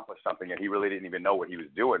he accomplished something, and he really didn't even know what he was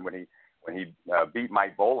doing. When he beat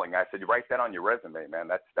Mike Bowling, I said, "You write that on your resume, man.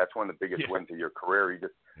 That's one of the biggest wins of your career." He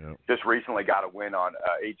just recently got a win on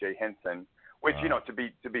AJ Henson. Which, to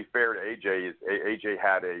be fair to AJ, AJ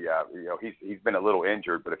had he's been a little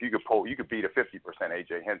injured, but if you could beat a 50%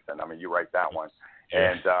 AJ Henson. I mean, you write that one.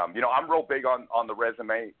 And, I'm real big on the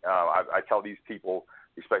resume. I tell these people,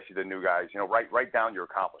 especially the new guys, write down your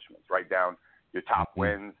accomplishments, write down your top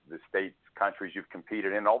wins, the states, countries you've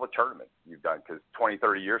competed in, all the tournaments you've done. Because 20,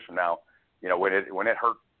 30 years from now, when it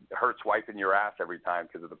hurts wiping your ass every time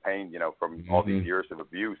because of the pain, from all these years of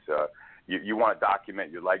abuse, you want to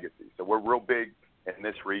document your legacy. So we're real big in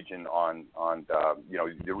this region on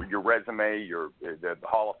your resume, the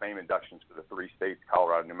Hall of Fame inductions for the 3 states,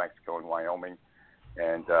 Colorado, New Mexico, and Wyoming,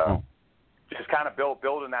 and just kind of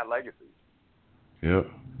building that legacy. Yeah,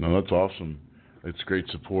 no, that's awesome. It's great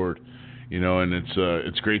support, and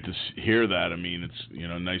it's great to hear that. I mean, it's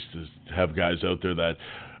nice to have guys out there that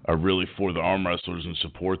are really for the arm wrestlers and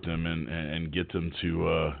support them and get them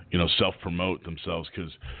to self-promote themselves,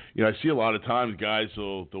 because I see a lot of times guys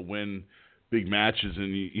they'll win big matches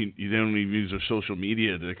and you don't even use their social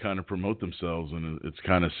media to kind of promote themselves, and it's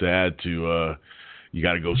kind of sad to you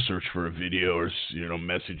got to go search for a video or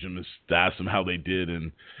message them to ask them how they did,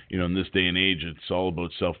 and in this day and age it's all about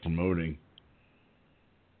self-promoting.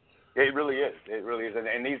 It really is,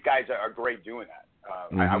 and these guys are great doing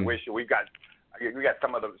that. I wish we got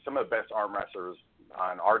some of the best arm wrestlers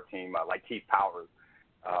on our team, like Keith Powers.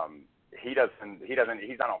 He's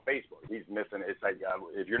not on Facebook. He's missing. It's like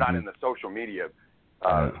if you're not in the social media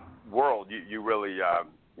world, you really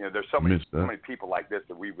there's so many people like this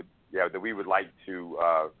that we would like to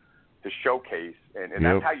showcase, and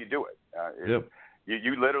that's how you do it.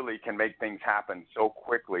 You literally can make things happen so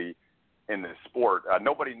quickly in this sport.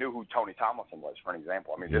 Nobody knew who Tony Tomlinson was, for an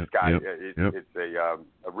example. I mean, this guy, it's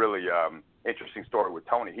a really interesting story with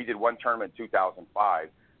Tony. He did one tournament in 2005,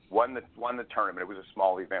 won the tournament. It was a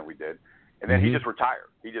small event we did. And then he just retired.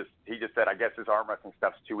 He just said, I guess this arm wrestling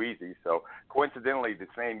stuff's too easy. So coincidentally, the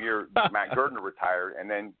same year Matt Gerdner retired, and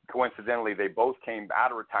then coincidentally they both came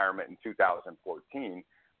out of retirement in 2014.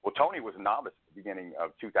 Well, Tony was a novice at the beginning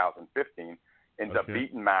of 2015. Ended up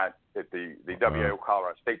beating Matt at the WAO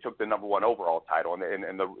Colorado State, took the #1 overall title,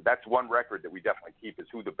 and that's one record that we definitely keep, is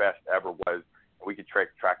who the best ever was. We could track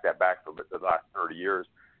that back for the last 30 years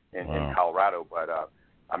in Colorado, but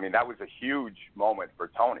I mean, that was a huge moment for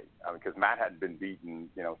Tony, because Matt hadn't been beaten,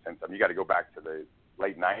 since you got to go back to the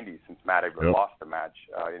late '90s since Matt ever lost a match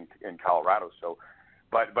in Colorado. So,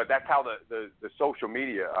 but that's how the social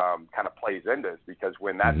media kind of plays into this, because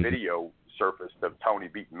when that video surfaced of Tony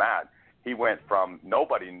beating Matt, he went from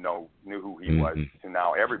nobody knew who he was to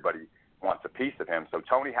now everybody wants a piece of him. So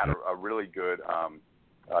Tony had a really good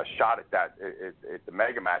shot at that at the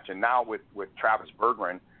mega match, and now with Travis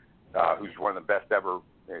Berggren, who's one of the best ever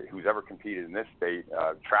who's ever competed in this state.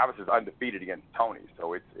 Travis is undefeated against Tony,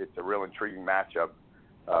 so it's a real intriguing matchup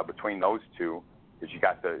between those two. Because you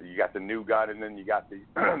got the new gun, and then you got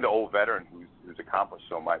the old veteran who's accomplished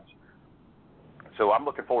so much. So I'm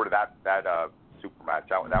looking forward to that super match.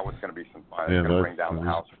 That one's going to be some fun. It's going to bring down the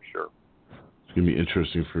house for sure. It's going to be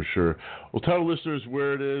interesting for sure. Well, tell listeners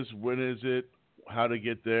where it is, when is it, how to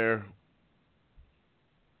get there.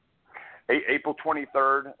 April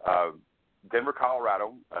 23rd, Denver,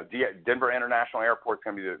 Colorado. Denver International Airport is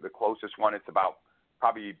going to be the closest one. It's about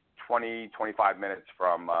probably 20, 25 minutes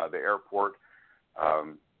from the airport.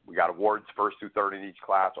 We got awards, first through third in each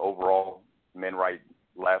class, overall, men right,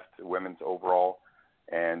 left, women's overall.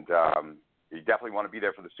 And you definitely want to be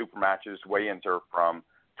there for the super matches. Weigh-ins are from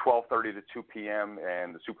 12:30 to 2 p.m.,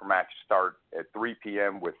 and the super matches start at 3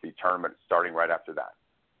 p.m. with the tournament starting right after that.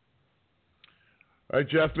 All right,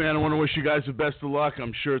 Jeff, man, I want to wish you guys the best of luck.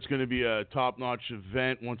 I'm sure it's going to be a top-notch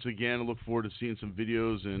event. Once again, I look forward to seeing some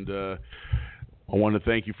videos, and I want to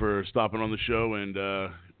thank you for stopping on the show and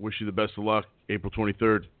wish you the best of luck April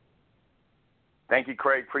 23rd. Thank you,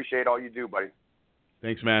 Craig. Appreciate all you do, buddy.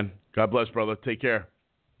 Thanks, man. God bless, brother. Take care.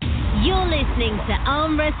 You're listening to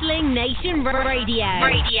Arm Wrestling Nation Radio.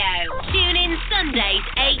 Tune in Sundays,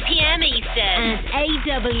 8 p.m. Eastern at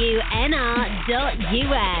AWNR.US.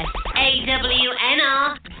 AWNR.US.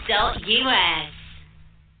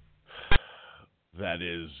 That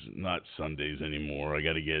is not Sundays anymore. I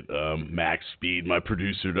got to get Max Speed, my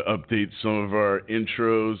producer, to update some of our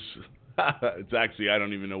intros. It's actually, I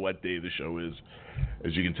don't even know what day the show is.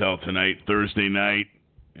 As you can tell, tonight, Thursday night,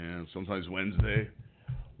 and sometimes Wednesday.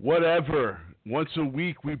 Whatever. Once a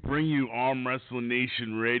week, we bring you Arm Wrestling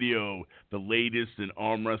Nation Radio, the latest in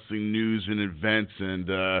arm wrestling news and events, and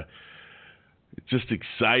it's just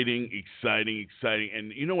exciting.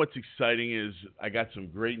 And you know what's exciting is I got some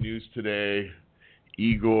great news today.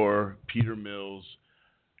 Igor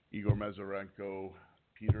Mazarenko,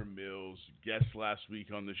 Peter Mills, guest last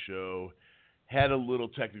week on the show, had a little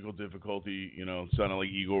technical difficulty. You know, it sounded like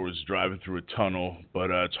Igor was driving through a tunnel, but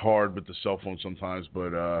it's hard with the cell phone sometimes.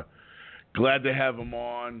 But glad to have him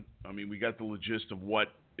on. I mean, we got the gist of what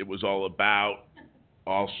it was all about.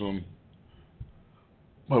 Awesome.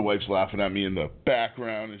 My wife's laughing at me in the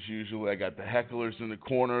background as usual. I got the hecklers in the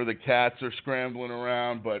corner. The cats are scrambling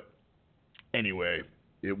around. But anyway,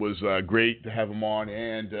 it was great to have him on.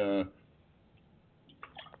 And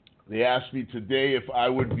they asked me today if I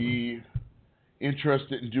would be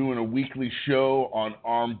interested in doing a weekly show on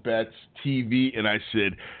Arm Bets TV, and I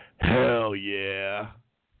said, hell yeah.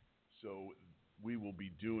 So we will be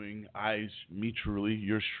doing,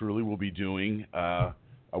 yours truly will be doing a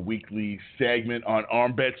weekly segment on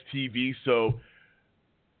Arm Bets TV, so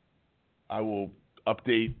I will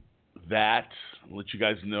update that, let you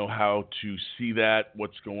guys know how to see that,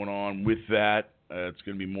 what's going on with that. It's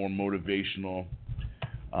going to be more motivational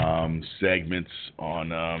segments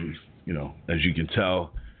on you know, as you can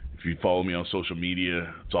tell, if you follow me on social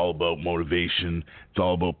media, it's all about motivation. It's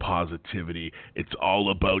all about positivity. It's all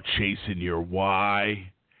about chasing your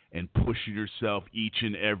why and pushing yourself each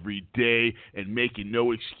and every day and making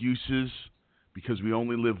no excuses, because we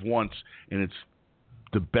only live once, and it's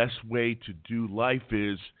the best way to do life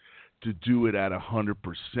is to do it at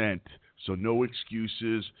 100%. So no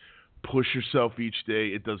excuses. Push yourself each day.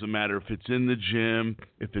 It doesn't matter if it's in the gym,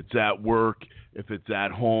 if it's at work, if it's at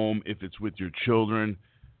home, if it's with your children.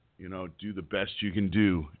 You know, do the best you can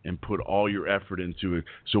do and put all your effort into it.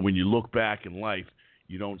 So when you look back in life,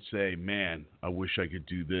 you don't say, man, I wish I could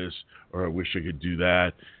do this or I wish I could do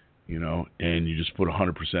that, you know, and you just put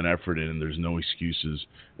 100% effort in and there's no excuses.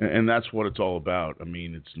 And that's what it's all about. I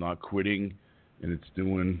mean, it's not quitting and it's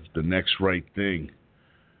doing the next right thing.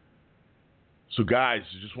 So, guys,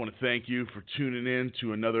 I just want to thank you for tuning in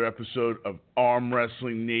to another episode of Arm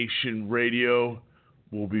Wrestling Nation Radio.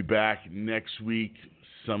 We'll be back next week,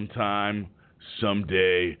 sometime,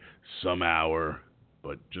 someday, some hour.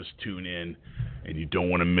 But just tune in, and you don't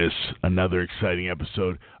want to miss another exciting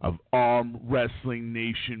episode of Arm Wrestling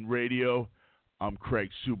Nation Radio. I'm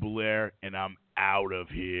Craig Subelair, and I'm out of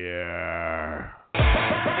here.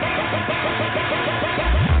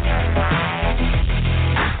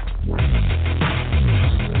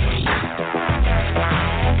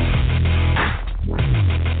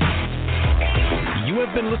 You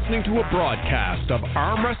have been listening to a broadcast of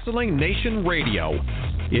Arm Wrestling Nation Radio.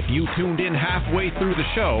 If you tuned in halfway through the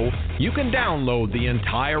show, you can download the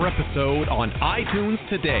entire episode on iTunes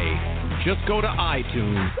today. Just go to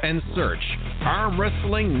iTunes and search Arm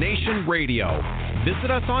Wrestling Nation Radio. Visit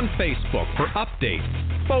us on Facebook for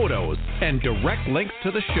updates, photos, and direct links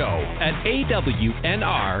to the show at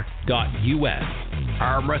awnr.us.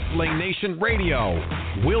 Arm Wrestling Nation Radio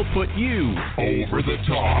will put you over the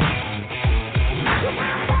top.